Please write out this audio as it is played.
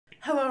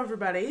Hello,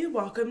 everybody.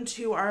 Welcome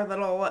to our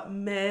little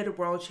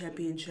mid-World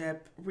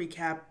Championship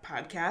recap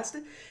podcast.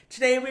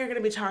 Today, we are going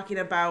to be talking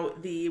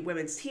about the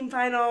women's team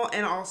final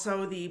and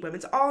also the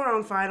women's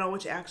all-around final,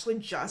 which actually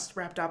just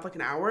wrapped up like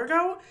an hour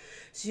ago.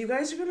 So you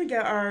guys are going to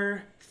get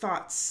our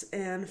thoughts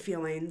and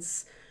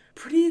feelings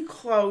pretty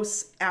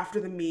close after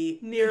the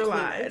meet. Near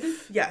concluded.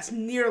 live. Yes,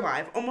 near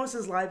live. Almost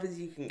as live as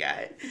you can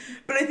get.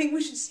 But I think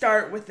we should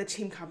start with the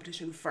team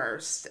competition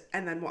first,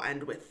 and then we'll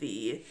end with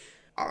the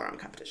all-around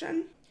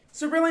competition.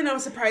 So really no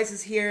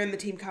surprises here in the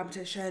team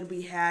competition.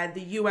 We had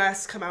the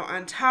U.S. come out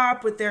on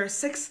top with their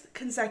 6th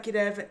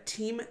consecutive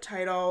team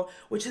title,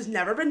 which has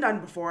never been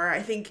done before.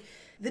 I think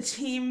the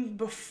team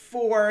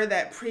before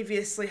that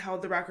previously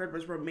held the record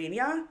was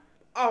Romania.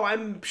 Oh,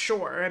 I'm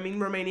sure. I mean,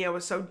 Romania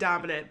was so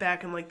dominant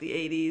back in like the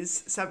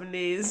 80s,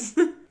 70s.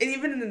 And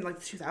even in like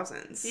the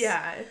 2000s.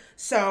 Yeah.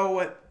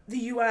 So the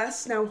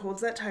U.S. now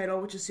holds that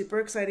title, which is super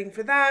exciting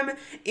for them.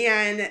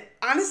 And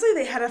honestly,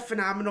 they had a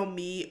phenomenal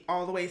meet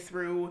all the way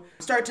through.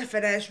 Start to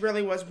finish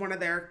really was one of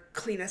their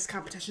cleanest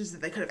competitions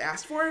that they could have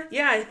asked for.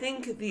 Yeah, I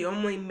think the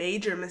only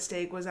major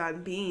mistake was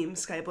on beam.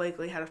 Sky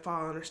Blakely had a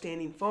fall on her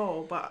standing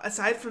full. But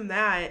aside from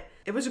that,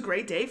 it was a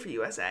great day for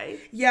USA.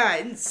 Yeah,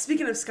 and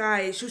speaking of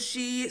Sky, so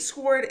she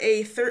scored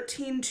a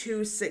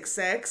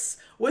 13.266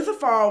 with a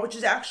fall, which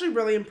is actually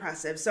really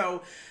impressive.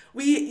 So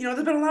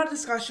there's been a lot of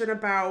discussion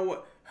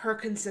about her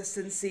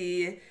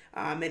consistency,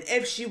 and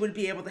if she would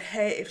be able to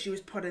hit if she was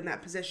put in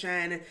that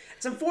position.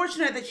 It's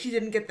unfortunate that she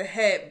didn't get the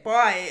hit,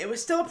 but it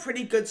was still a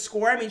pretty good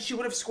score. I mean, she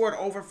would have scored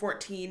over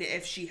 14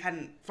 if she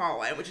hadn't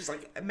fallen, which is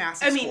like a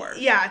massive score.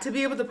 Yeah, to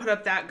be able to put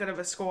up that good of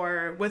a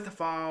score with a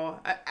fall,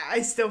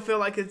 I still feel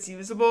like it's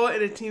usable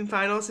in a team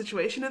final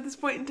situation at this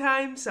point in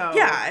time. So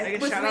yeah, I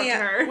guess shout out to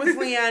her. With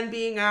Leanne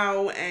being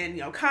out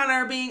and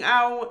Connor being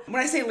out.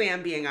 When I say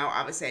Leanne being out,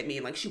 obviously I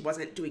mean like she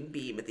wasn't doing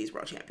beam at these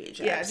World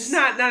Championships. Yeah, just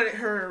not at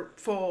her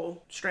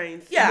full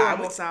strength. Yeah,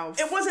 normal self.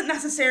 It wasn't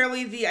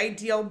necessarily the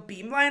ideal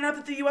beam lineup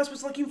that the U.S.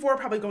 was looking for,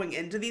 probably going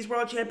into these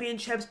World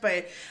Championships,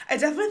 but I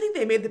definitely think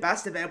they made the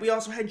best of it. We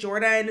also had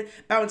Jordan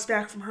bounce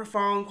back from her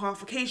fall in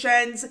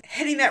qualifications,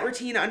 hitting that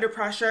routine under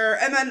pressure,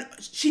 and then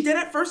she did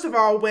it, first of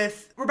all,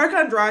 with Rebecca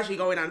Andrade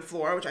going on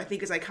floor, which I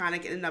think is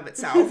iconic in and of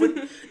itself,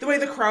 with the way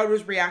the crowd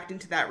was reacting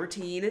to that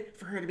routine.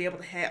 For her to be able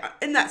to hit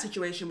in that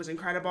situation was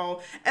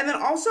incredible. And then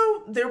also,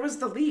 there was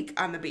the leak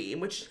on the beam,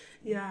 which...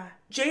 Yeah.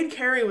 Jade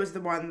Carey was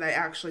the one that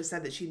actually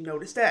said that she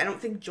noticed it. I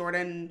don't think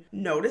Jordan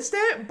noticed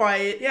it,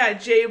 but... Yeah,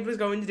 Jade was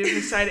going to do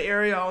her side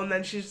aerial, and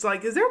then she's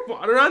like, is there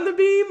water on the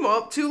beam?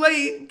 Well, too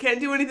late. Can't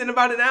do anything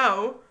about it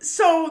now.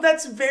 So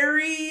that's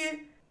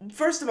very...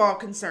 First of all,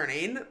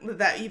 concerning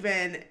that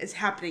even is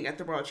happening at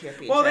the World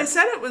Championship. Well, they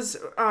said it was,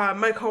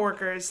 my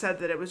coworkers said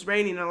that it was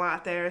raining a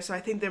lot there, so I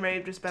think there may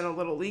have just been a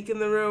little leak in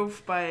the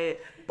roof, but...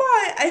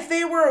 But if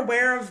they were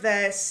aware of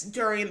this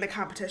during the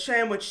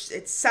competition, which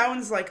it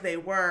sounds like they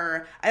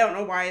were, I don't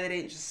know why they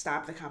didn't just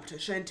stop the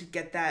competition to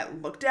get that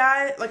looked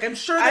at. Like, I'm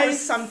sure there was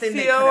something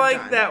they could have done. I feel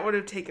like that would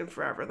have taken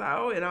forever,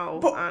 though, in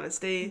all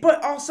honesty.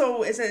 But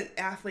also, isn't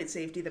athlete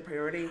safety the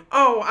priority?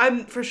 Oh,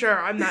 I'm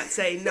not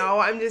saying no.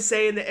 I'm just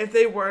saying that if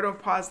they were to have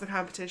paused the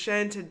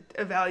competition to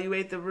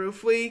evaluate the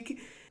roof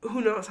leak...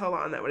 Who knows how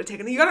long that would have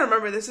taken. You gotta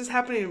remember, this is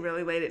happening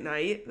really late at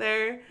night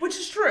there. Which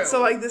is true.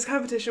 So, this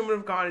competition would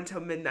have gone until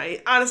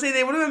midnight. Honestly,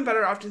 they would have been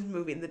better off just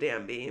moving the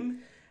damn beam.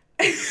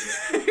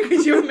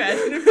 Could you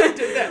imagine if they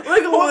did that?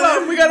 Hold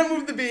on, we gotta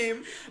move the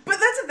beam. But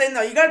that's the thing,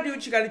 though. You gotta do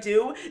what you gotta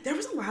do. There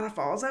was a lot of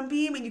falls on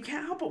beam, and you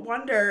can't help but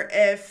wonder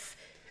if...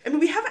 I mean,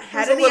 we haven't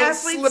had any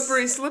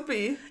athletes...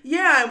 Slippy.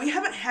 Yeah, we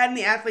haven't had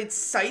any athletes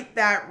cite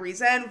that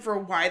reason for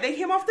why they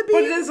came off the beam.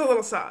 But it is a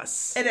little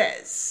sus. It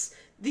is.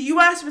 The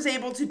U.S. was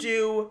able to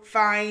do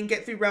fine,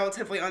 get through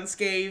relatively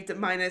unscathed,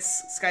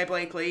 minus Sky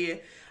Blakely.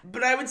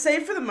 But I would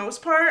say for the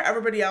most part,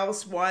 everybody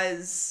else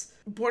was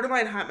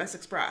borderline hot mess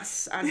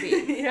express on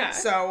beam. Yeah.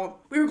 So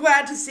we were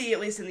glad to see, at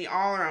least in the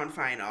all-around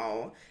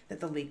final, that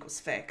the leak was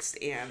fixed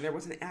and there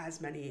wasn't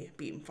as many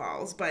beam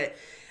falls. But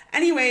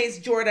anyways,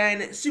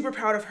 Jordan, super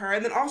proud of her.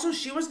 And then also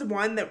she was the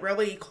one that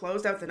really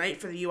closed out the night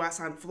for the U.S.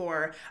 on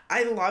floor.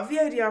 I love the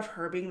idea of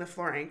her being the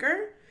floor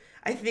anchor.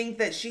 I think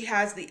that she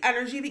has the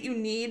energy that you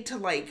need to,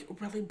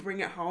 really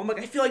bring it home.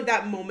 I feel like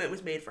that moment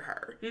was made for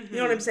her. Mm-hmm. You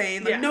know what I'm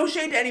saying? No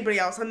shade to anybody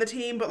else on the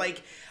team,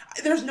 but,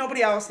 there's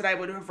nobody else that I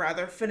would have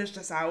rather finished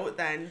us out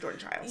than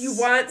Jordan Chiles. You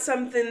want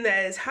something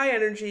that is high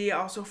energy,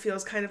 also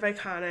feels kind of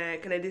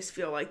iconic, and I just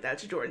feel like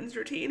that's Jordan's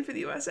routine for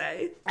the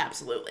USA.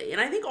 Absolutely. And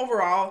I think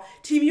overall,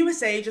 Team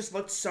USA just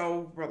looked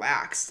so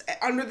relaxed.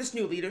 Under this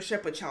new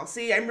leadership with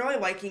Chelsea, I'm really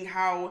liking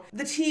how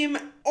the team,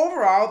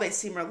 overall, they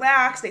seem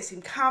relaxed, they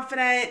seem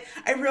confident.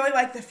 I really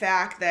like the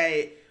fact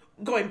that,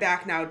 going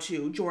back now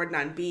to Jordan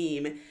on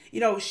beam,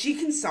 she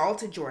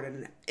consulted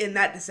Jordan in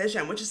that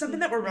decision, which is something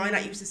that we're really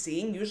not used to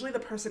seeing. Usually the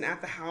person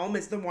at the helm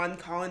is the one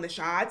calling the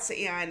shots,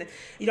 and,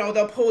 you know,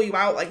 they'll pull you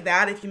out like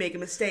that if you make a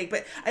mistake.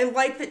 But I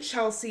like that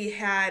Chelsea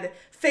had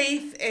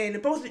faith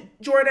in both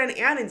Jordan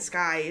and in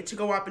Sky to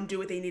go up and do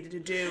what they needed to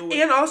do.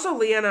 And also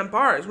Leanne on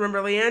bars. Remember,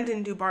 Leanne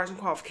didn't do bars and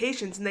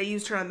qualifications, and they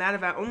used her on that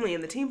event only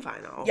in the team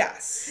final.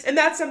 Yes. And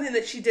that's something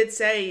that she did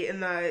say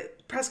in the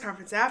press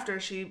conference after.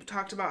 She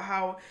talked about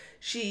how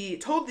she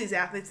told these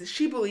athletes that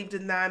she believed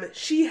in them,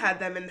 she had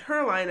them in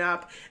her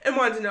lineup, and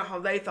wanted to know how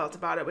they felt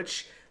about it,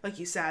 which, like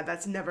you said,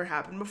 that's never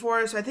happened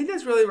before. So I think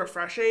that's really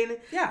refreshing.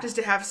 Yeah. Just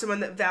to have someone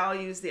that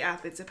values the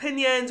athletes'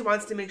 opinions,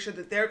 wants to make sure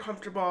that they're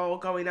comfortable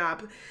going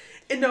up,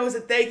 and knows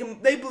that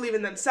they believe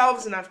in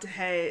themselves enough to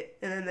hit,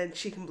 and then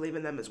she can believe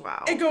in them as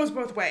well. It goes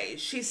both ways.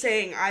 She's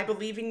saying, I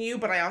believe in you,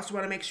 but I also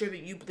want to make sure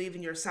that you believe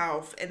in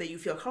yourself and that you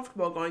feel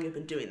comfortable going up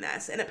and doing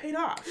this. And it paid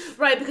off.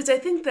 Right, because I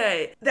think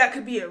that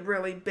could be a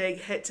really big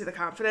hit to the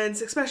confidence,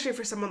 especially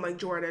for someone like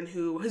Jordan,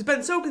 who has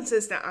been so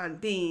consistent on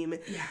beam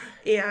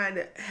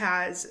and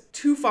has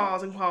 2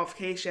 falls in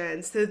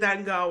qualifications to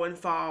then go and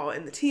fall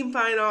in the team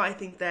final. I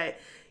think that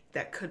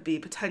could be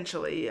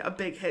potentially a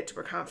big hit to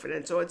her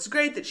confidence. So it's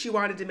great that she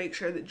wanted to make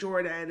sure that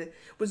Jordan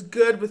was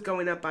good with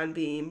going up on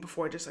beam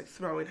before just like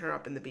throwing her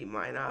up in the beam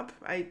lineup.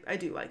 I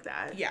do like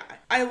that. Yeah.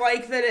 I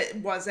like that it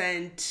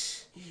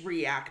wasn't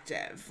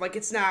reactive. Like,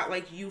 it's not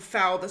like you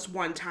fell this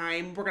one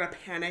time, we're going to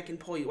panic and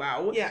pull you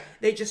out. Yeah.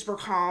 They just were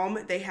calm,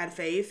 they had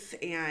faith,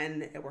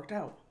 and it worked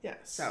out. Yes.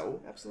 So,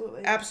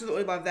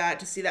 absolutely love that,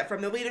 to see that from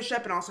the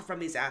leadership and also from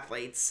these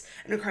athletes.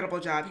 An incredible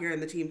job here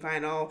in the team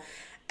final.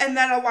 And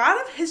then a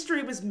lot of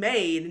history was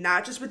made,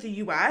 not just with the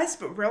U.S.,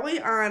 but really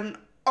on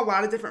a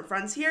lot of different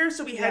fronts here.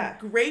 So we had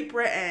Great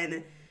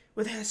Britain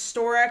with a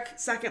historic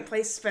second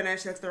place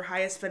finish. That's their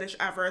highest finish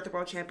ever at the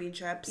World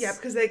Championships. Yeah,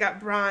 because they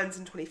got bronze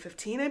in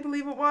 2015, I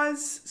believe it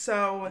was.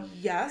 So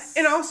yes.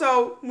 And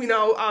also, we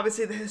know,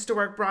 obviously, the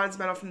historic bronze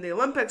medal from the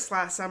Olympics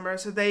last summer.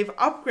 So they've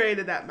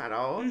upgraded that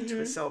medal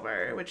to a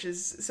silver, which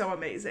is so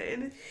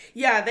amazing.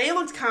 Yeah, they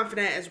looked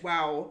confident as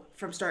well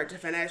from start to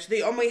finish.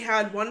 They only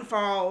had 1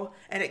 fall,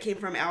 and it came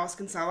from Alice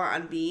Kinsella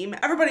on beam.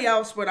 Everybody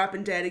else went up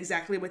and did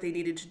exactly what they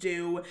needed to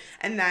do.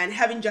 And then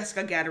having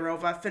Jessica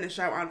Gadarova finish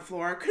out on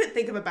floor, couldn't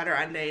think of a better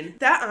ending.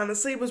 That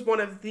honestly was one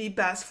of the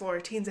best floor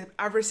routines I've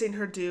ever seen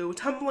her do.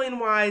 Tumbling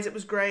wise, it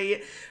was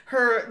great.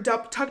 Her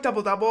tuck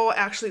double-double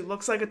actually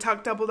looks like a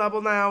tuck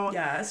double-double now.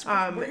 Yes,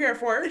 we're here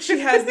for it. She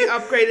has the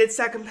upgraded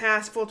second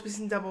pass, full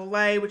twisting double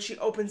lay, which she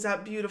opens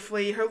up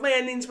beautifully. Her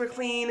landings were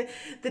clean.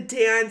 The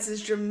dance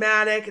is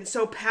dramatic and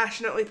so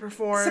passionately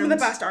performed. Some of the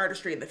best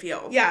artistry in the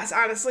field. Yes,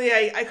 honestly,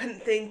 I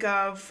couldn't think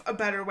of a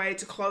better way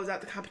to close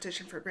out the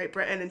competition for Great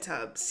Britain and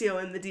to seal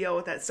in the deal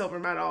with that silver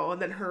medal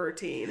and then her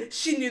routine.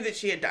 She knew that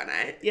she had done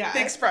it. Yeah.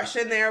 The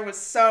expression there was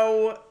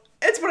so...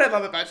 It's what I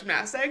love about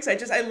gymnastics.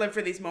 I live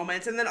for these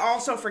moments. And then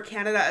also for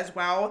Canada as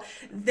well.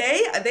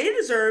 They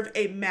deserve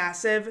a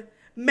massive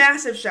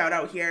shout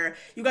out here.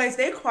 You guys,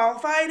 they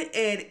qualified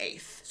in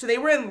 8th. So they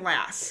were in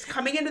last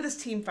coming into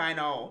this team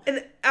final.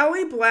 And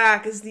Ellie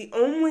Black is the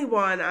only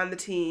one on the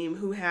team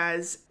who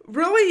has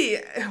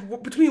really,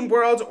 between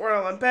Worlds or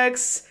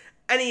Olympics,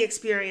 any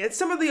experience.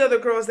 Some of the other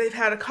girls, they've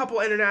had a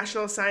couple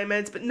international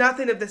assignments, but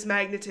nothing of this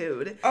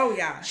magnitude. Oh,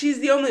 yeah.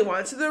 She's the only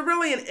one. So they're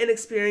really an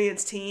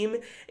inexperienced team.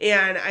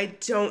 And I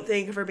don't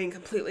think, if we're being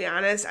completely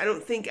honest, I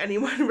don't think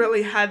anyone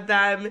really had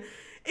them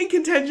in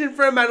contention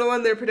for a medal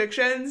in their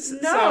predictions.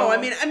 No, so, I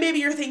mean, maybe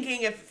you're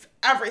thinking if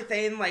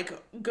everything, like,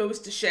 goes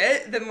to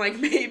shit, then, like,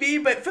 maybe.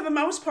 But for the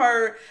most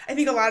part, I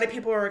think a lot of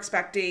people are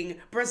expecting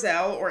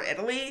Brazil or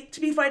Italy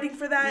to be fighting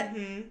for that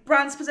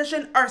bronze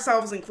position,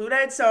 ourselves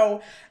included.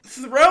 So,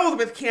 thrilled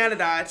with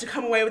Canada to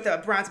come away with a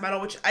bronze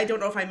medal, which I don't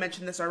know if I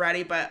mentioned this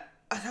already, but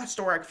a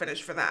historic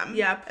finish for them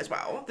as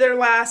well.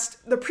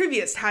 The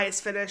previous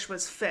highest finish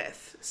was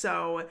 5th.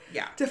 So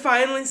yeah, to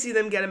finally see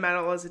them get a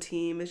medal as a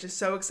team is just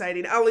so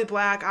exciting. Ellie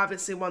Black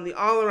obviously won the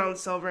all-around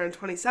silver in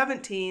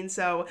 2017.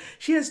 So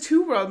she has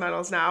 2 world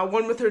medals now,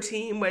 one with her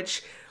team,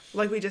 which,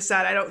 like we just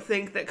said, I don't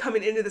think that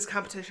coming into this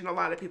competition a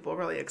lot of people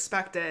really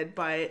expected,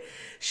 but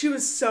she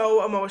was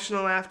so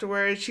emotional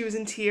afterwards. She was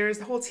in tears.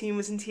 The whole team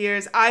was in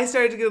tears. I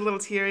started to get a little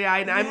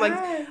teary-eyed, and I'm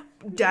like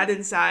dead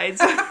inside.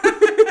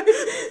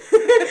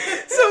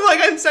 So like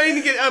I'm starting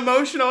to get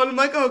emotional, and I'm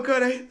like, oh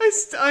good,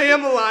 I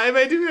am alive.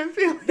 I do have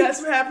feelings.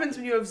 That's what happens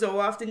when you have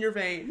Zoloft in your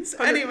veins.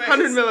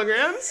 100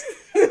 milligrams.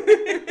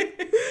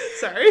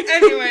 Sorry.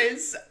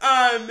 Anyways,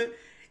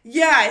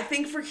 yeah, I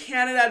think for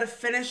Canada to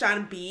finish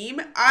on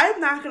beam, I'm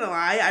not gonna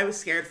lie, I was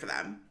scared for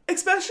them.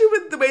 Especially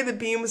with the way the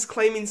beam was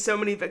claiming so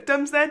many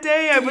victims that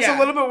day, I was a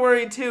little bit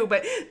worried too.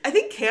 But I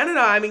think Canada,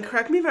 I mean,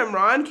 correct me if I'm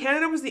wrong,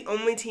 Canada was the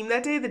only team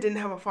that day that didn't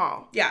have a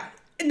fall. Yeah.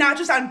 Not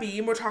just on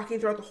beam, we're talking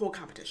throughout the whole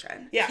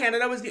competition. Yeah.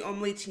 Canada was the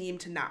only team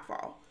to not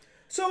fall.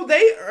 So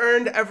they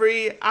earned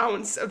every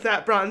ounce of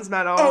that bronze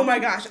medal. Oh my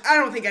gosh, I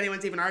don't think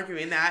anyone's even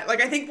arguing that.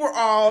 Like, I think we're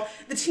all,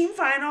 the team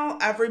final,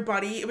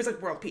 everybody, it was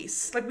like world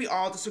peace. Like, we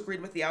all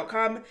disagreed with the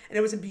outcome, and it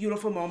was a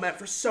beautiful moment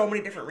for so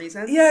many different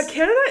reasons. Yeah,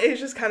 Canada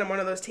is just kind of one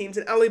of those teams,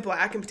 and Ellie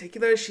Black in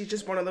particular, she's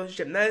just one of those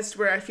gymnasts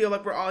where I feel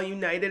like we're all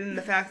united in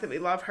the fact that we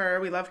love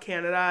her, we love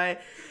Canada.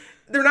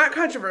 They're not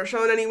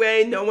controversial in any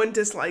way. No one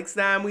dislikes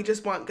them. We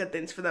just want good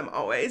things for them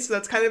always. So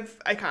that's kind of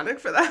iconic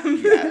for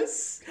them.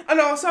 Yes. And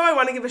also, I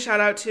want to give a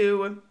shout out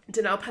to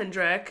Danelle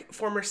Pendrick,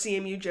 former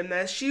CMU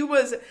gymnast. She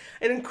was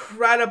an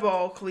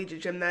incredible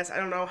collegiate gymnast. I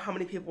don't know how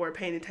many people were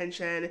paying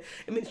attention.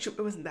 I mean, it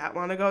wasn't that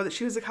long ago that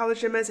she was a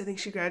college gymnast. I think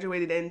she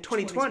graduated in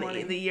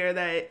 2020. The year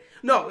that...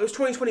 No, it was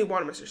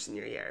 2021 was her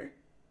senior year.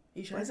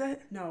 You sure? Was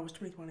it? No, it was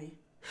 2020.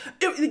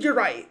 You're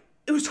right.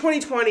 It was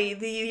 2020,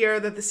 the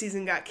year that the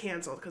season got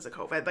canceled because of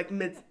COVID. Like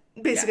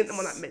basically,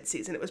 well, not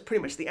mid-season. It was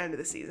pretty much the end of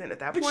the season at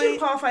that point. But she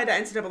qualified to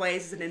NCAAs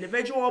as an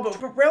individual, but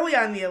really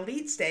on the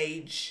elite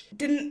stage,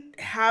 didn't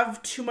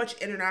have too much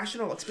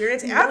international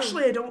experience. No.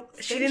 Actually, I don't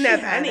think she didn't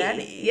have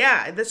any.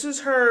 Yeah, this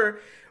was her...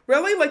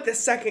 really like the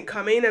second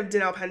coming of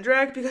Danelle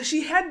Pendrick, because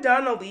she had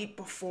done elite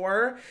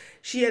before.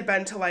 She had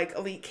been to like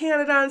Elite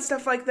Canada and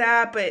stuff like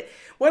that, but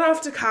went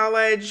off to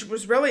college,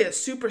 was really a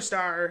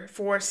superstar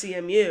for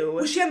CMU.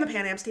 Was she on the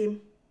Pan Am's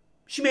team?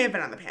 She may have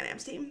been on the Pan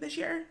Am's team this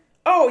year.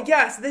 Oh,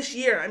 yes, this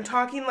year. I'm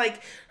talking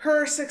like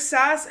her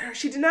success.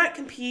 She did not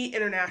compete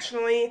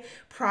internationally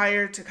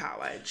prior to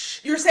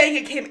college. You're saying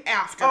it came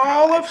after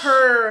all college. Of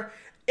her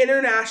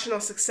international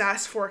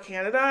success for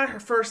Canada, her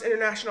first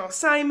international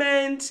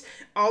assignment,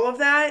 all of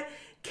that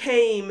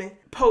came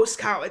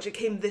post-college. It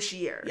came this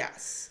year.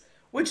 Yes.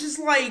 Which is,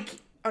 like,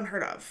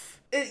 unheard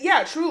of.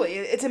 Yeah, truly.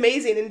 It's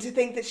amazing. And to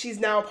think that she's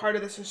now part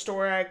of this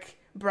historic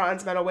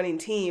bronze medal winning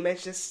team,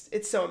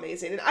 it's so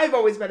amazing. And I've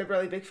always been a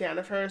really big fan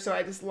of her, so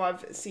I just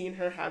love seeing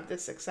her have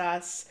this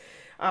success.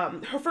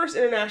 Her first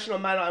international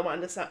medal I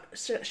wanted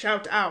to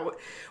shout out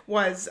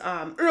was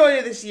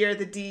earlier this year,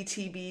 the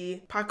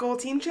DTB Puckle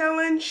Team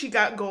Challenge. She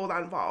got gold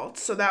on vault.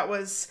 So that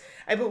was,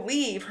 I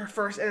believe, her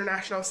first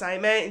international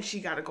assignment, and she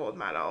got a gold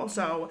medal. Mm-hmm.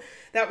 So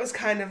that was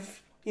kind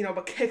of,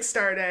 what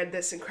kickstarted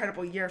this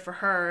incredible year for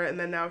her, and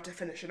then now to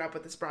finish it up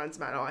with this bronze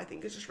medal, I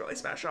think is just really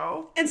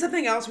special. And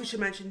something else we should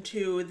mention,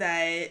 too,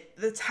 that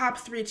the top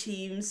 3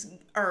 teams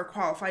are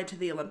qualified to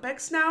the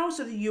Olympics now,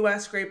 so the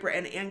U.S., Great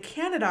Britain, and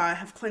Canada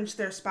have clinched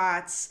their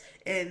spots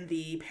in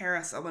the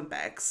Paris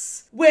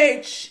Olympics,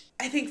 which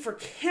I think for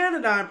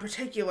Canada in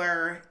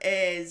particular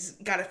is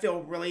gotta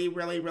feel really,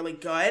 really, really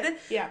good.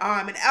 Yeah.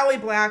 And Ellie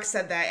Black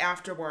said that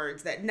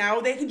afterwards, that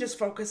now they can just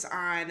focus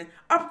on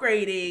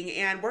upgrading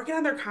and working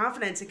on their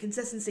confidence and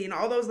consistency and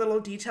all those little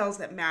details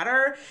that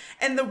matter.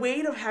 And the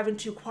weight of having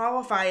to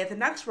qualify at the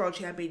next World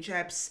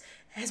Championships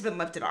has been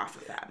lifted off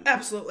of them.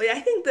 Absolutely.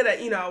 I think that,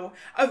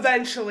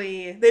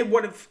 eventually they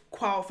would have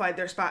qualified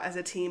their spot as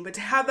a team, but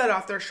to have that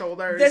off their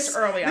shoulders this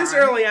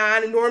early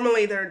on, and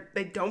normally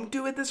they don't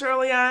do it this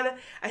early on,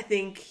 I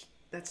think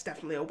that's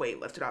definitely a weight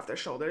lifted off their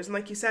shoulders. And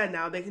like you said,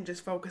 now they can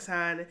just focus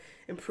on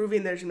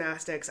improving their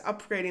gymnastics,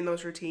 upgrading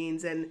those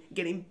routines, and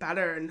getting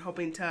better and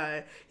hoping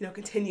to,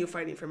 continue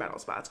fighting for medal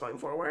spots going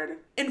forward.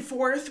 In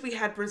 4th, we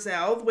had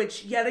Brazil,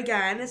 which yet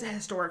again is a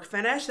historic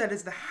finish. That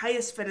is the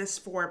highest finish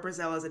for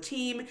Brazil as a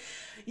team.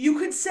 You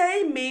could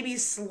say maybe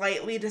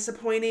slightly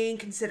disappointing,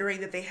 considering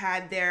that they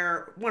had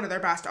one of their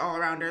best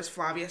all-arounders,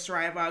 Flavia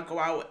Saraiva, go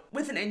out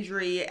with an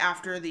injury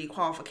after the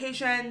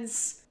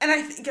qualifications. And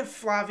I think if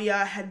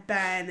Flavia had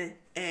been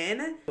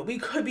in, we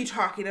could be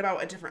talking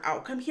about a different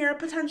outcome here,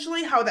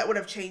 potentially, how that would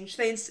have changed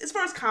things as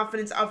far as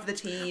confidence of the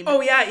team.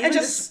 Oh, yeah. And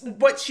just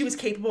what she was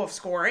capable of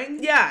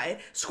scoring. Yeah,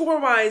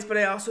 score-wise, but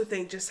I also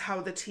think just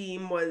how the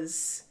team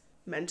was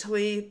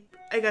mentally,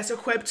 I guess,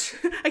 equipped.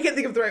 I can't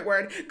think of the right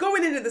word.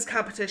 Going into this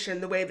competition,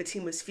 the way the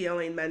team was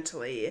feeling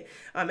mentally,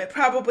 it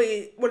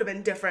probably would have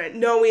been different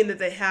knowing that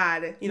they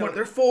had,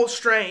 their full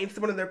strength,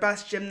 one of their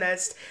best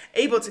gymnasts,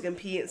 able to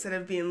compete instead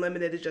of being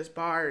limited to just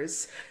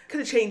bars. Could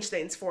have changed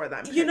things for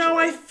them.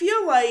 I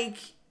feel like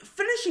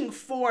finishing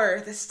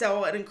 4th is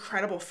still an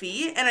incredible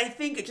feat, and I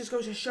think it just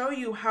goes to show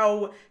you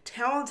how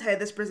talented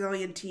this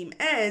Brazilian team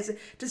is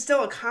to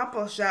still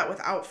accomplish that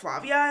without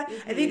Flavia.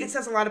 Mm-hmm. I think it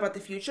says a lot about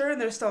the future,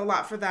 and there's still a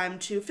lot for them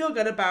to feel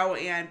good about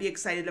and be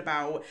excited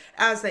about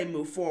as they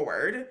move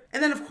forward.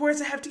 And then, of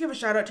course, I have to give a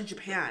shout out to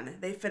Japan.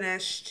 They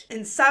finished in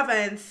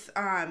 7th,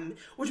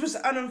 which was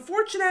an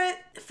unfortunate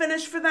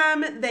finish for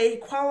them. They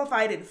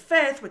qualified in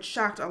 5th, which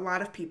shocked a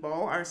lot of people,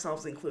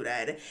 ourselves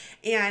included,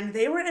 and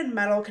they were in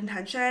medal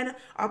contention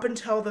up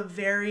until the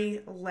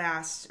very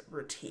last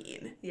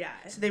routine. Yeah.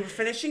 So they were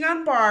finishing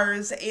on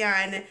bars,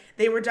 and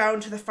they were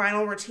down to the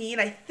final routine.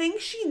 I think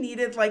she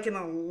needed like an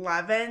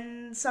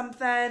 11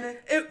 something.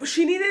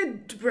 She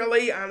needed,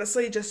 really,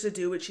 honestly, just to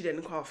do what she did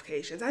in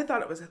qualifications. I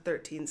thought it was a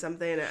 13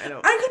 something.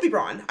 I could be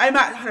wrong. I'm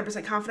not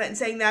 100% confident in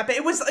saying that, but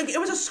it was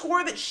a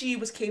score that she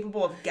was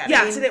capable of getting.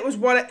 Yes, and it was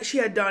what she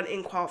had done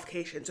in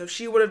qualification. So if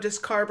she would have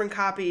just carbon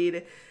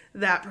copied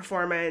that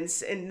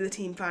performance in the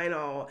team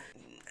final,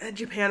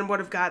 Japan would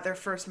have got their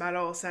first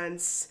medal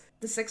since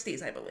the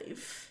 60s, I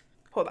believe.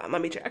 Hold on,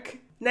 let me check.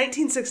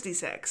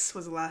 1966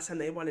 was the last time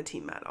they won a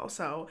team medal,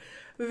 so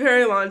a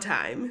very long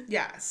time.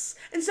 Yes.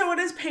 And so it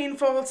is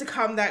painful to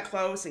come that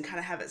close and kind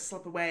of have it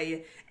slip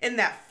away in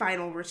that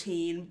final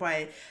routine,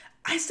 but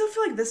I still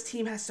feel like this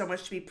team has so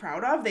much to be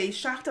proud of. They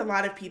shocked a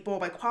lot of people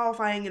by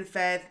qualifying in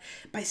 5th,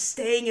 by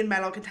staying in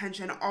medal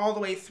contention all the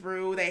way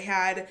through. They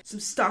had some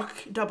stuck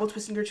double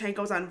twisting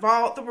Yurchenkos on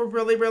vault that were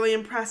really, really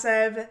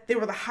impressive. They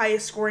were the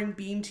highest scoring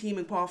beam team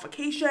in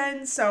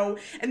qualification. So,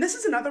 and this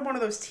is another one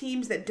of those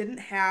teams that didn't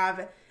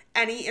have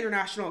any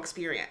international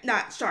experience.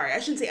 I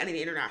shouldn't say any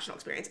international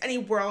experience, any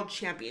world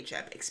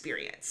championship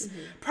experience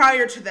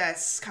prior to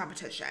this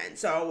competition.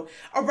 So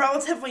a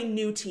relatively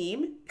new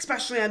team,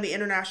 especially on the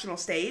international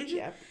stage.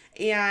 Yep.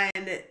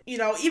 And, you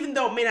know, even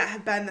though it may not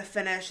have been the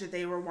finish that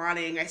they were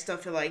wanting, I still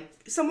feel like,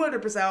 similar to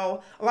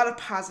Brazil, a lot of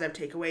positive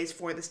takeaways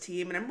for this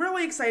team. And I'm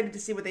really excited to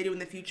see what they do in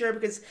the future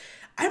because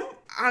I'm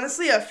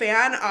honestly a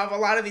fan of a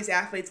lot of these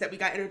athletes that we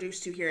got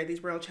introduced to here at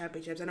these World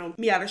Championships. I know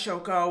Miata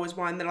Shoko is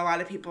one that a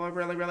lot of people are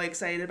really, really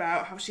excited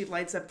about, how she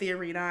lights up the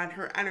arena and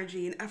her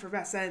energy and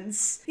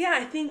effervescence. Yeah,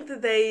 I think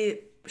that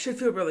they should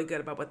feel really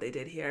good about what they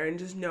did here and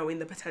just knowing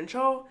the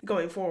potential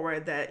going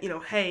forward that, you know,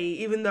 hey,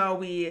 even though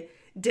we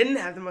didn't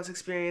have the most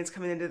experience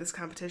coming into this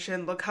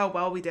competition, look how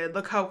well we did,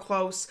 look how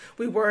close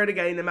we were to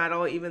getting the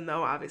medal, even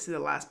though obviously the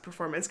last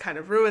performance kind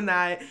of ruined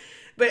that.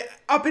 But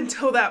up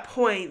until that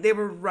point, they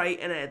were right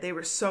in it. They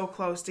were so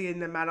close to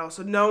getting the medal.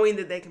 So knowing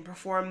that they can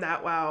perform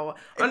that well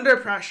under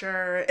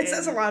pressure. It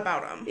says a lot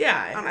about them.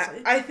 Yeah,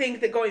 honestly. I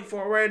think that going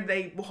forward,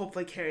 they will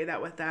hopefully carry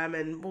that with them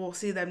and we'll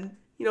see them,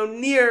 you know,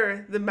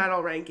 near the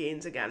medal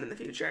rankings again in the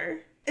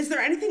future. Is there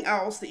anything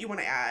else that you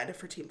want to add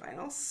for team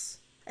finals?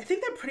 I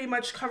think that pretty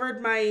much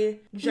covered my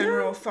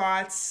general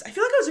thoughts. I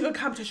feel like it was a good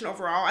competition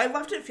overall. I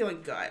left it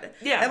feeling good.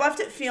 Yeah. I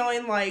left it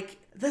feeling like,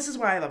 this is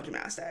why I love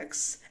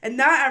gymnastics. And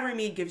not every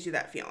meet gives you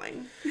that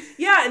feeling.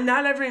 Yeah, and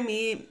not every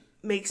meet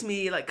makes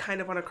me, like, kind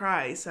of want to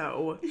cry.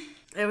 So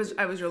I was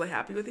really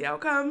happy with the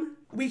outcome.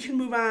 We can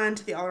move on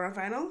to the all-around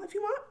final if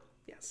you want.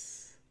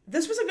 Yes.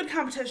 This was a good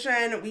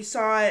competition. We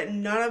saw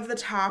none of the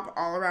top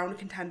all-around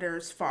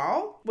contenders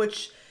fall,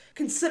 which,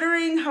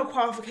 considering how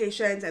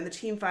qualifications and the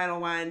team final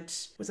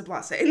went, was a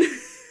blessing.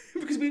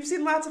 Because we've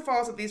seen lots of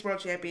falls at these World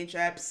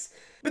Championships.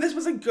 But this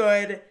was a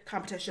good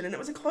competition, and it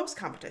was a close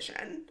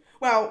competition.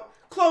 Well,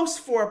 close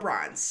for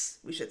bronze,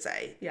 we should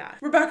say. Yeah.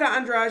 Rebecca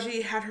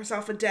Andrade had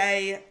herself a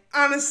day.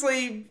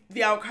 Honestly,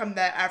 the outcome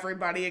that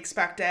everybody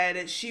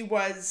expected. She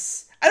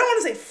was, I don't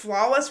want to say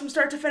flawless from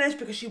start to finish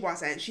because she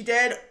wasn't. She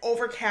did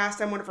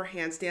overcast on one of her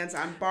handstands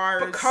on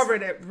bars. But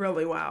covered it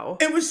really well.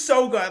 It was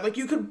so good. Like,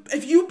 you could,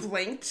 if you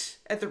blinked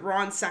at the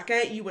wrong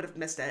second, you would have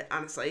missed it,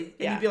 honestly.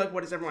 And you'd be like,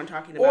 what is everyone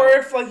talking about? Or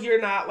if, like,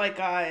 you're not, like,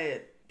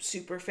 a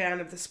super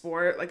fan of the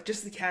sport, like,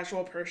 just the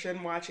casual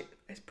person watching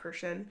that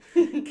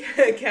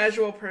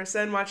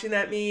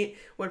meet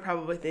would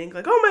probably think,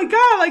 like, oh my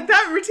god, like,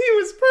 that routine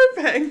was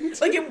perfect.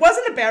 Like, it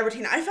wasn't a bad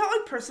routine. I felt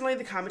like, personally,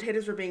 the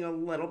commentators were being a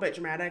little bit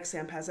dramatic.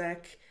 Sam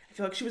Pezic, I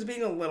feel like she was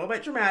being a little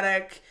bit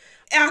dramatic,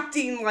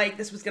 acting like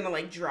this was gonna,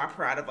 like, drop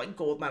her out of, like,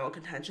 gold medal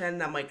contention.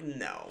 And I'm like,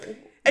 no.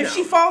 If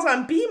she falls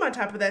on beam on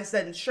top of this,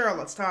 then sure,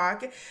 let's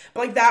talk. But,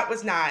 like, that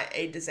was not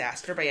a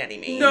disaster by any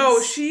means. No,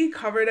 she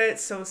covered it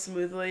so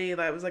smoothly.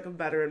 That was, like, a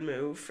veteran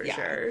move for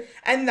sure.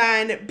 And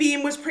then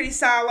beam was pretty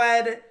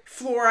solid.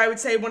 Floor, I would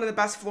say, one of the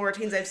best floor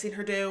routines I've seen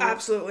her do.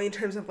 Absolutely, in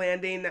terms of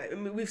landing. I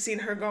mean, we've seen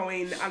her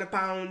going out of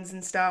bounds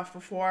and stuff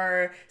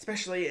before,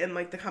 especially in,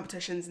 like, the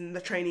competitions and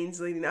the trainings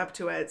leading up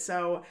to it.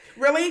 So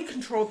really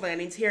controlled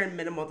landings here and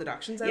minimal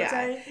deductions, I would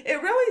say.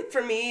 It really,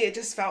 for me, it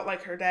just felt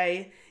like her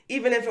day.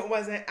 Even if it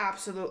wasn't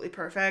absolutely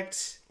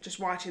perfect, just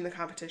watching the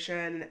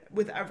competition,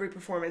 with every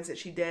performance that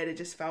she did, it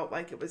just felt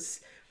like it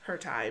was her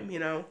time, you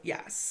know?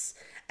 Yes.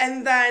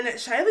 And then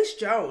Shilese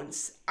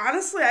Jones,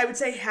 honestly, I would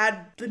say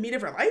had the meet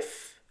of her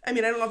life. I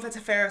mean, I don't know if that's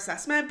a fair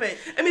assessment, but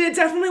I mean, it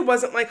definitely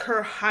wasn't like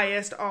her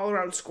highest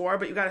all-around score,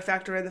 but you got to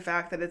factor in the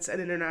fact that it's an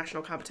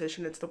international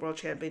competition. It's the World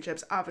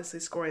Championships. Obviously,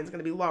 scoring is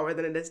going to be lower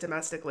than it is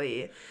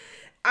domestically.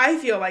 I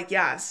feel like,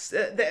 yes,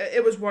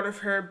 it was one of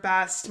her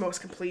best, most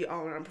complete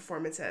all-around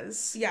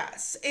performances.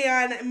 Yes,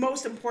 and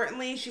most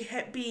importantly, she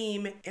hit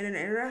beam in an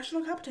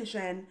international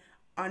competition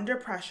under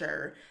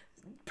pressure.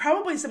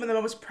 Probably some of the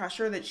most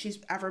pressure that she's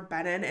ever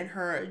been in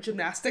her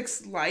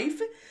gymnastics life.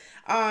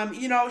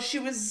 You know, she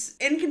was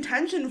in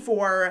contention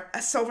for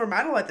a silver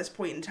medal at this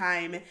point in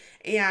time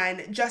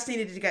and just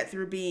needed to get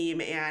through beam.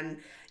 And,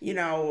 you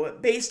know,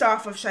 based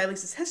off of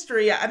Shilese's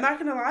history, I'm not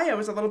going to lie, I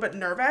was a little bit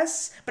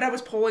nervous, but I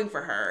was pulling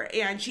for her.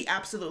 And she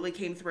absolutely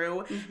came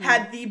through. Mm-hmm.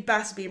 Had the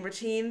best beam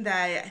routine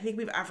that I think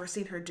we've ever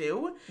seen her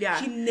do.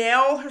 Yeah. She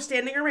nailed her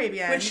standing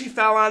Arabian. Which she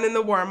fell on in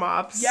the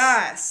warm-ups.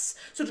 Yes.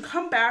 So to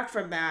come back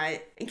from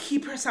that and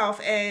keep herself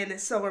in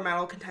silver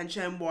medal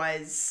contention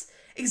was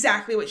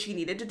exactly what she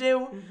needed to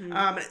do.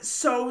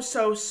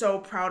 So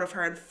proud of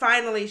her. And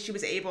finally, she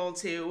was able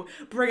to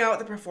bring out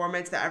the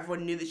performance that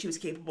everyone knew that she was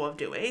capable of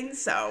doing.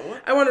 So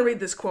I want to read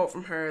this quote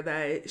from her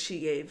that she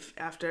gave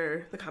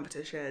after the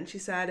competition. She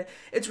said,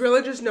 "It's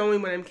really just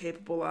knowing what I'm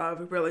capable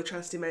of, really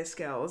trusting my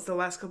skills. The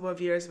last couple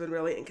of years have been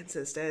really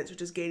inconsistent, so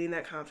just gaining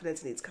that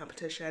confidence in each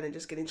competition and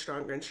just getting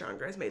stronger and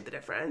stronger has made the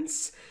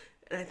difference."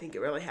 And I think it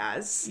really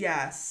has.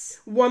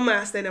 yes. One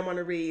last thing I want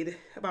to read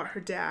about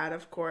her dad,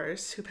 of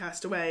course, who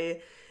passed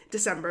away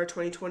December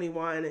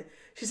 2021.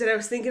 She said, "I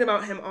was thinking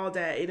about him all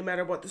day, no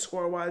matter what the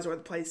score was or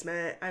the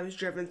placement. I was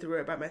driven through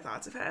it by my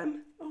thoughts of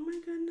him." Oh my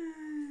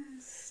goodness.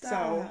 Stop.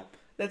 So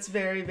that's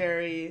very,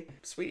 very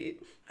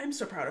sweet. I'm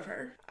so proud of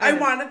her. I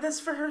wanted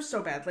this for her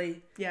so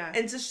badly. Yeah.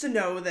 And just to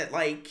know that,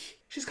 like,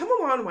 She's come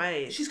a long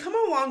way. she's come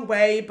a long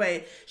way,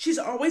 but she's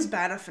always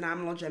been a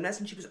phenomenal gymnast,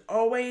 and she was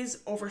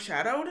always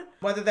overshadowed,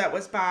 whether that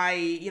was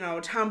by,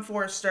 Tom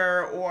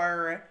Forster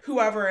or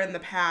whoever in the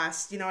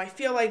past. I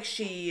feel like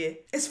she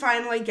is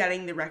finally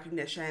getting the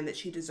recognition that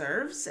she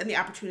deserves and the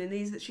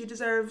opportunities that she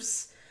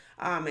deserves.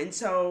 And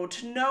so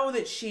to know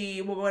that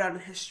she will go down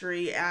in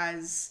history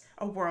as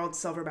a world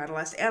silver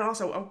medalist and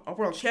also a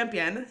world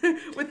champion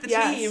with the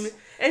team.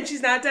 And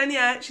she's not done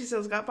yet. She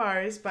still's got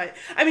bars. But,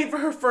 I mean, for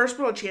her first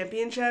world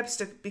championships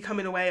to be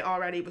coming away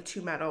already with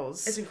 2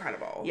 medals. It's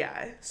incredible.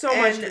 Yeah. So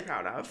much to be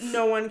proud of.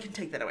 No one can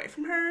take that away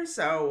from her.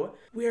 So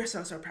we are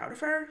so proud of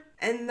her.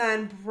 And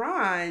then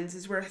bronze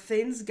is where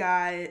things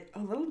got a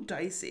little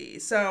dicey.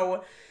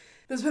 So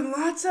there's been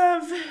lots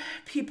of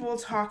people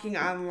talking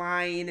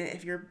online.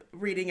 If you're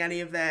reading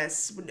any of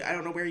this, I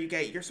don't know where you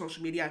get your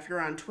social media. If you're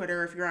on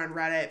Twitter, if you're on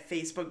Reddit,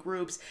 Facebook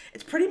groups,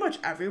 it's pretty much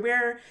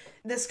everywhere.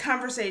 This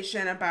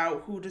conversation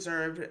about who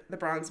deserved the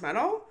bronze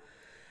medal.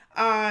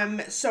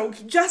 So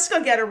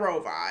Jessica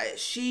Gederova,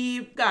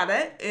 she got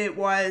it. It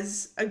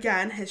was,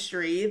 again,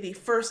 history. The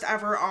first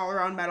ever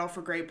all-around medal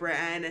for Great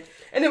Britain.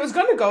 And it was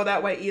going to go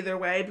that way either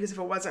way, because if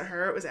it wasn't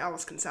her, it was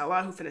Alice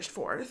Kinsella who finished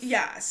 4th.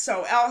 Yeah,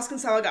 so Alice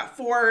Kinsella got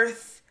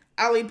 4th,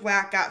 Ellie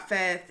Black got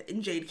 5th,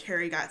 and Jade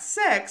Carey got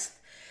 6th.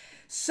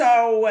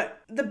 So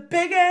the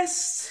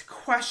biggest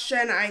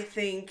question, I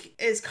think,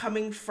 is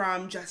coming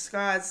from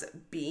Jessica's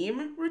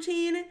beam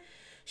routine.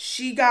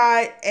 She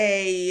got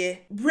a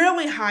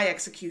really high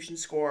execution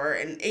score,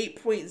 an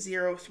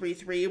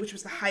 8.033, which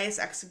was the highest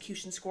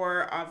execution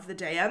score of the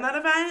day on that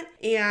event.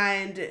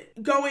 And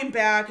going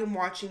back and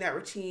watching that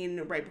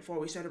routine right before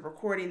we started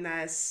recording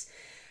this,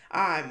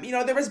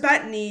 there was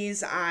bent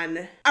knees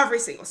on every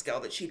single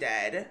skill that she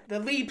did. The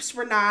leaps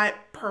were not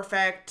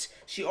perfect.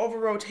 She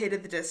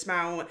over-rotated the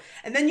dismount.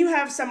 And then you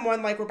have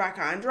someone like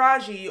Rebecca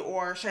Andrade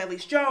or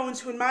Shilese Jones,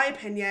 who in my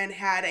opinion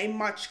had a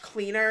much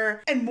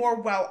cleaner and more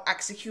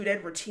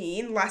well-executed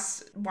routine,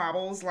 less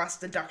wobbles, less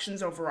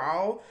deductions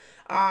overall,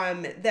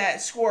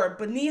 that scored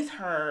beneath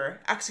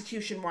her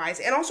execution-wise.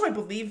 And also, I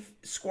believe,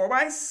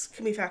 score-wise.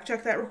 Can we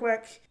fact-check that real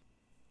quick?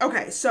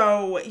 Okay,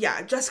 so,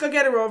 yeah, Jessica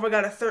Gederova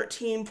got a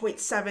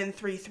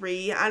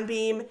 13.733 on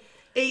beam.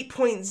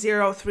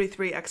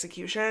 8.033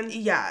 execution.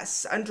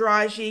 Yes,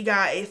 Andrade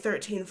got a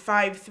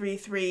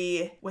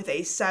 13.533 with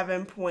a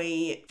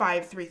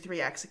 7.533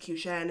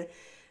 execution.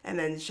 And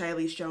then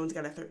Shilese Jones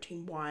got a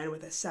 13.1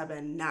 with a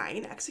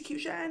 7.9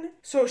 execution.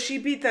 So she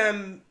beat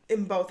them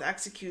in both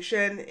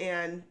execution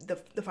and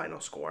the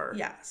final score.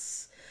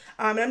 Yes.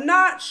 And I'm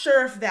not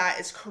sure if that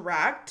is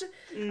correct.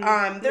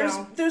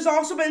 There's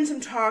also been some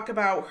talk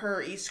about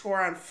her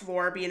E-score on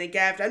floor being a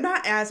gift. I'm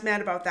not as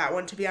mad about that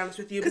one, to be honest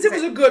with you. Because it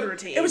was a good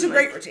routine. It was a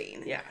great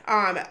routine. Yeah.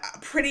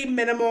 Pretty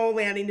minimal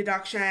landing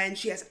deduction.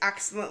 She has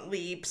excellent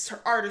leaps.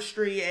 Her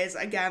artistry is,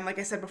 again, like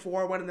I said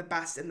before, one of the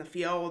best in the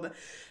field.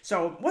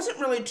 So wasn't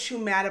really too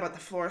mad about the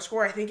floor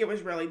score. I think it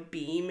was really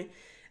beam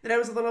that I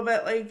was a little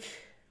bit like,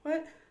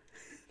 what?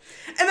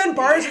 And then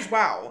bars as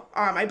well.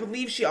 I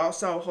believe she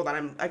also, hold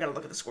on, I gotta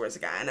look at the scores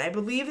again. I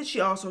believe that she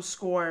also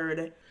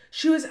scored.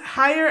 She was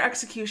higher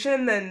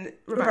execution than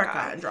Rebecca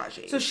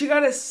Andrade. So she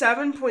got a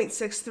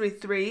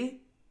 7.633,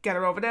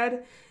 Gederova did,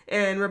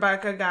 and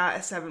Rebecca got a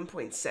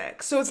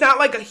 7.6. So it's not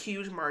like a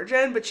huge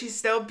margin, but she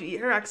still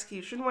beat her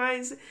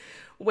execution-wise,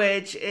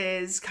 which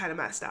is kind of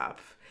messed up,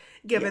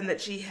 given that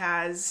she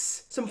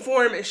has some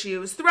form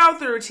issues throughout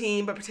the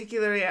routine, but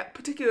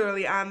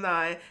particularly on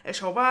the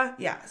Eshova.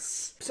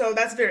 Yes. So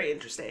that's very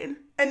interesting.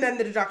 And then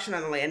the deduction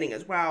on the landing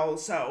as well.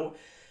 So,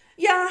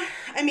 yeah,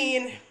 I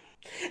mean,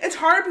 it's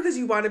hard because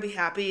you want to be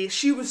happy.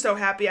 She was so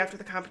happy after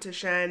the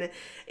competition,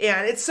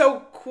 and it's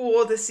so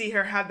cool to see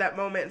her have that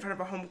moment in front of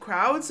a home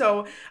crowd.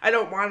 So I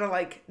don't want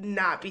to,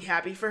 not be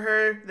happy for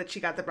her that she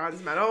got the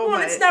bronze medal. Well,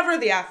 it's never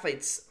the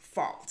athlete's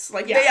fault.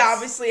 They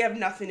obviously have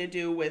nothing to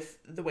do with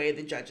the way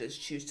the judges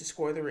choose to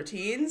score the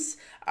routines.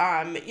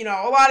 A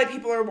lot of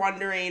people are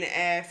wondering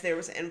if there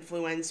was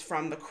influence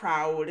from the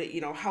crowd,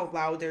 how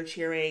loud they're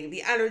cheering,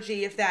 the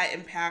energy, if that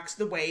impacts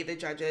the way the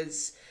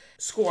judges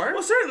score.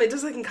 Well, certainly,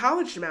 just like in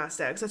college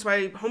gymnastics. That's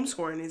why home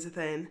scoring is a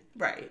thing.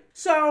 Right.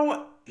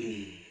 So,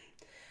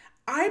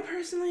 I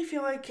personally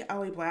feel like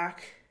Ellie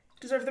Black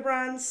deserve the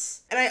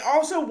bronze. And I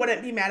also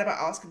wouldn't be mad about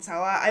Alice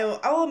Kinsella.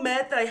 I'll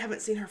admit that I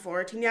haven't seen her floor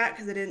routine yet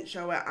because I didn't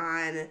show it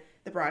on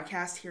the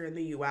broadcast here in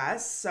the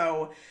U.S.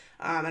 So,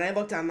 and I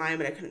looked online,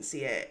 but I couldn't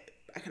see it.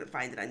 I couldn't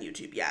find it on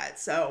YouTube yet.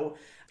 So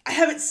I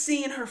haven't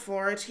seen her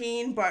floor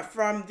routine, but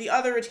from the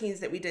other routines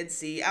that we did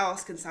see,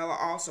 Alice Kinsella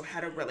also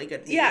had a really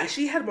good meet. Yeah,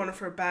 she had one of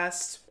her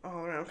best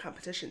all-around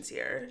competitions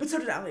here. But so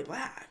did Allie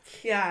Black.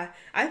 Yeah,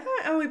 I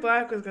thought Allie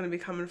Black was going to be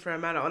coming for a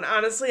medal. And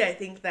honestly, I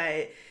think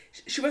that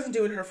she wasn't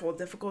doing her full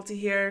difficulty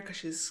here because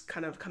she's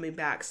kind of coming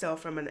back still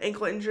from an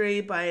ankle injury.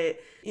 But,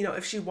 you know,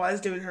 if she was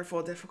doing her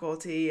full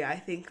difficulty, I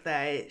think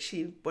that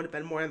she would have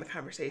been more in the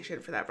conversation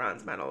for that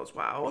bronze medal as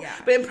well. Yeah.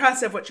 But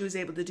impressive what she was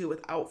able to do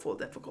without full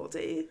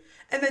difficulty.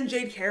 And then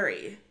Jade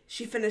Carey.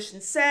 She finished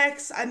in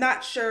 6th. I'm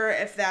not sure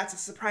if that's a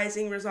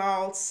surprising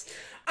result.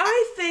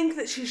 I think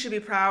that she should be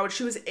proud.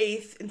 She was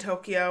 8th in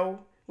Tokyo,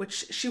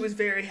 which she was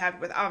very happy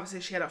with.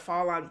 Obviously, she had a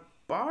fall on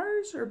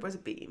bars, or was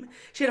it beam?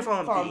 She had a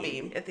fall on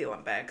beam at the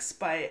Olympics,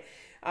 but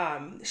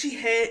she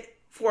hit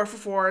 4 for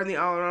 4 in the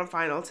all-around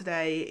final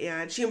today,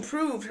 and she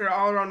improved her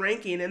all-around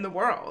ranking in the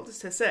world to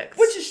 6th.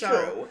 Which is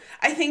true.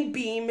 I think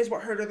beam is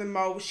what hurt her the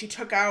most. She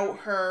took out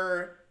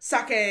her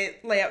second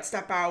layout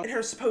step out in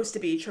her supposed to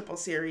be triple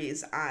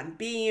series on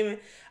beam.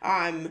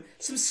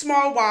 Some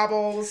small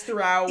wobbles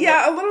throughout.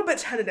 Yeah, a little bit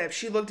tentative.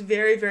 She looked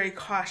very, very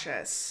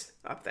cautious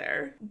up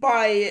there.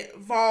 But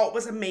vault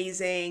was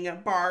amazing.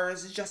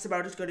 Bars is just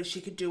about as good as she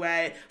could do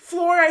it.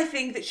 Floor, I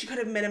think that she could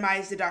have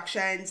minimized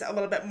deductions a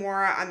little bit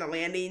more on the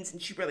landings,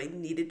 and she really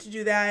needed to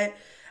do that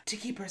to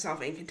keep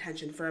herself in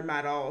contention for a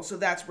medal. So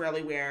that's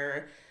really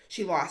where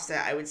she lost it,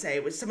 I would say,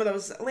 was some of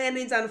those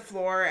landings on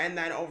floor, and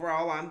then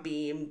overall on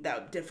beam,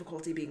 the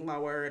difficulty being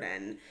lowered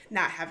and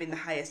not having the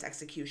highest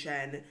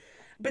execution.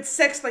 But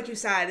 6th, like you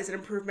said, is an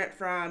improvement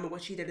from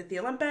what she did at the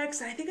Olympics.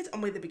 And I think it's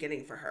only the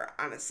beginning for her,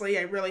 honestly.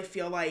 I really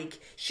feel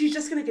like she's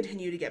just going to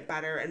continue to get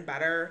better and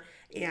better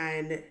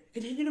and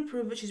continue to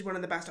prove that she's one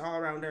of the best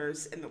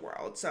all-arounders in the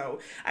world. So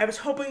I was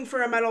hoping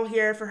for a medal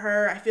here for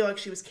her. I feel like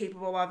she was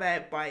capable of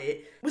it, but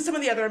with some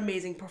of the other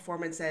amazing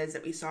performances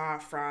that we saw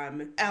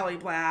from Allie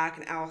Black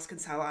and Alice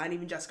Kinsella and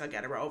even Jessica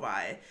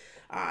Gedorova,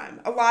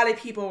 a lot of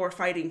people were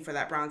fighting for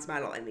that bronze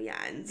medal in the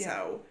end. Yeah.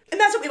 So, and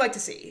that's what we like to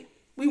see.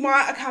 We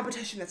want a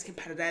competition that's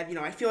competitive. You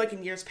know, I feel like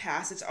in years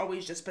past, it's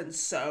always just been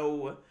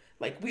so,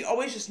 like, we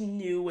always just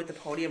knew what the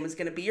podium was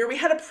going to be, or we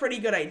had a pretty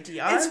good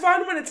idea. It's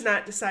fun when it's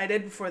not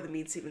decided before the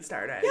meets even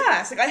started.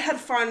 Yes, like, I had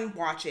fun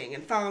watching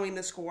and following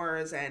the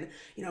scores and,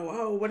 you know,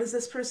 oh, what does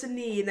this person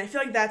need? And I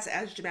feel like that's,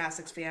 as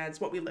gymnastics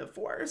fans, what we live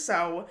for.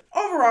 So,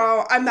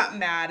 overall, I'm not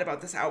mad about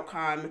this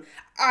outcome.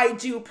 I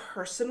do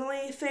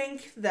personally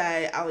think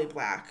that Allie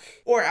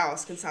Black or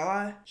Alice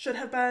Kinsella should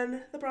have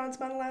been the bronze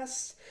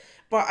medalist.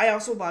 But I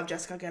also love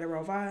Jessica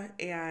Gedorova,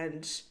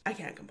 and I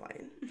can't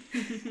complain.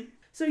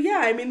 So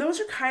yeah, I mean, those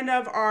are kind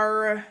of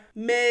our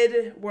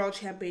mid-World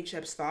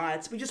Championships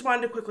thoughts. We just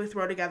wanted to quickly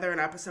throw together an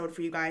episode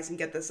for you guys and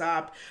get this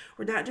up.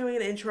 We're not doing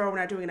an intro, we're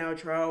not doing an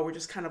outro, we're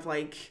just kind of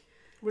like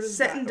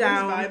sitting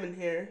down. We're just vibing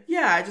here.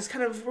 Yeah, just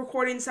kind of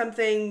recording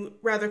something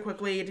rather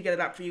quickly to get it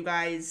up for you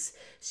guys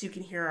so you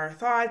can hear our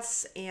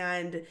thoughts,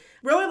 and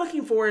really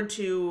looking forward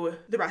to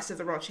the rest of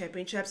the World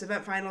Championships.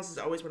 Event finals is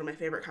always one of my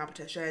favorite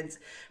competitions.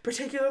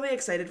 Particularly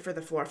excited for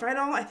the floor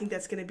final. I think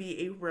that's going to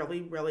be a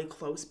really, really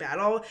close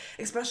battle,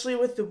 especially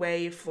with the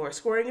way floor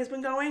scoring has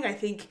been going. I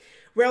think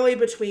really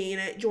between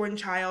Jordan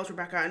Childs,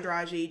 Rebecca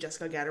Andrade,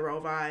 Jessica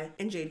Gedorova,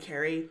 and Jade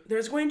Carey,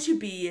 there's going to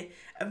be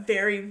a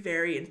very,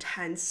 very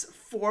intense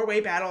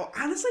four-way battle.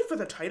 Honestly, for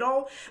the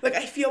title, like,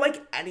 I feel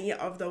like any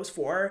of those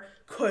four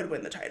could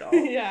win the title.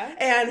 Yeah.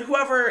 And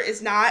whoever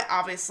is not,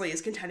 obviously, is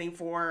contending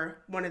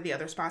for one of the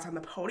other spots on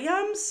the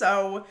podium.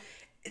 So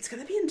it's going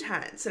to be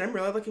intense, and I'm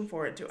really looking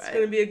forward to it. It's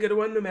going to be a good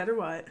one no matter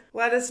what.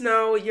 Let us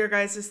know your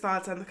guys'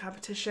 thoughts on the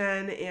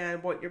competition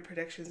and what your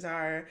predictions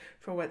are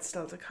for what's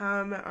still to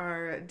come.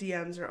 Our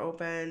DMs are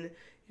open.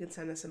 You can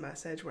send us a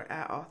message. We're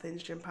at All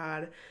Things Gym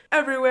Pod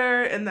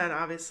everywhere. And then,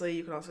 obviously,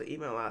 you can also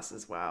email us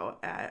as well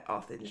at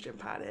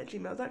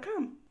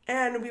allthingsgympod@gmail.com.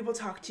 And we will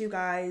talk to you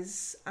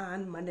guys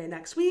on Monday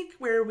next week,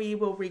 where we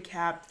will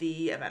recap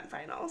the event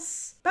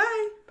finals.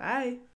 Bye! Bye!